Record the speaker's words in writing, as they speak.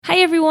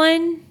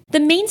everyone! The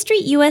Main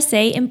Street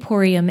USA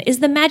Emporium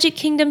is the Magic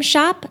Kingdom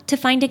shop to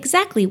find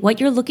exactly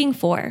what you're looking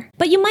for.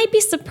 But you might be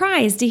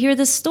surprised to hear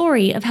the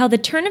story of how the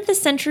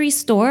turn-of-the-century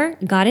store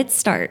got its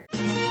start.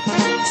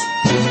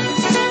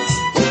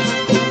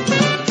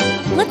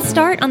 Let's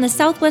start on the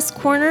southwest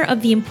corner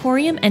of the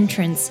Emporium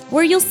entrance,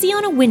 where you'll see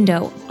on a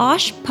window,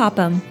 Osh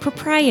Popham,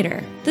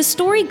 proprietor. The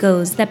story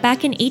goes that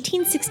back in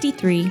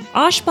 1863,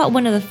 Osh bought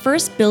one of the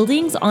first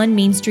buildings on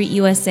Main Street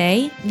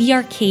USA, the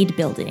Arcade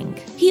Building.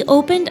 He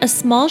opened a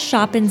small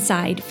shop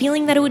inside,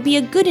 feeling that it would be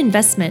a good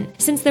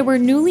investment since there were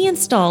newly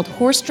installed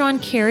horse-drawn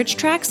carriage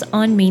tracks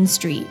on Main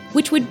Street,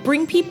 which would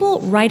bring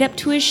people right up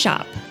to his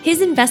shop.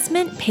 His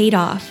investment paid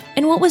off,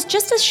 and what was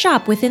just a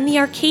shop within the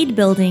Arcade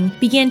Building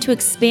began to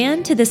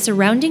expand to the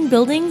surrounding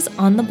buildings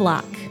on the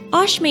block.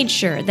 Osh made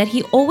sure that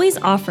he always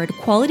offered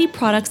quality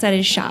products at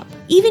his shop,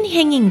 even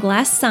hanging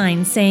glass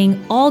signs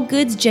saying, "All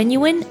goods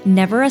genuine,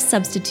 never a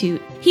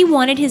substitute." He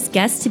wanted his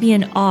guests to be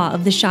in awe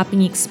of the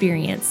shopping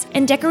experience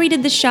and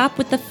decorated the shop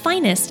with the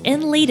finest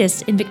and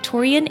latest in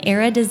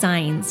Victorian-era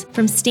designs,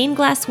 from stained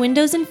glass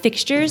windows and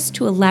fixtures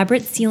to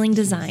elaborate ceiling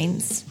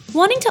designs.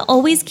 Wanting to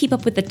always keep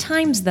up with the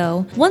times,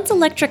 though, once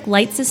electric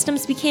light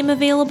systems became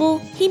available,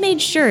 he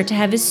made sure to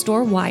have his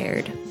store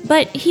wired.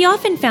 But he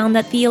often found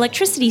that the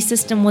electricity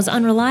system was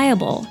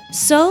unreliable.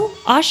 So,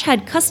 Osh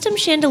had custom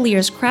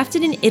chandeliers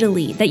crafted in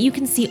Italy that you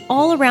can see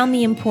all around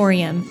the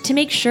Emporium to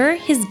make sure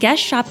his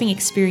guest shopping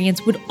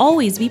experience would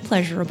always be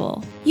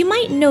pleasurable. You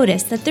might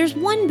notice that there's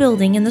one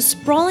building in the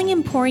sprawling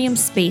Emporium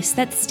space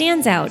that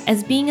stands out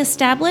as being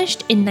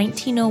established in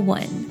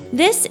 1901.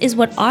 This is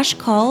what Osh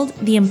called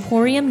the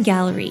Emporium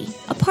Gallery,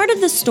 a part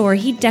of the store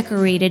he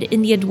decorated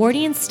in the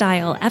Edwardian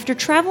style after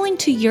traveling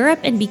to Europe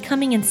and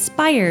becoming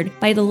inspired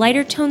by the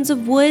lighter tones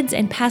of woods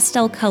and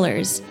pastel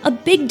colors, a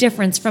big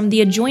difference from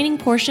the adjoining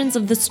portions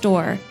of the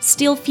store,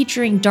 still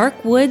featuring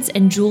dark woods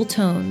and jewel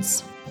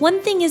tones. One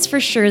thing is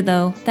for sure,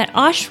 though, that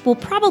Osh will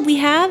probably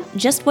have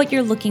just what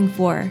you're looking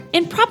for,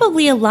 and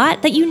probably a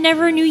lot that you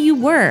never knew you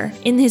were,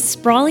 in his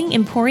sprawling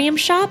Emporium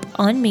shop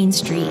on Main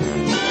Street.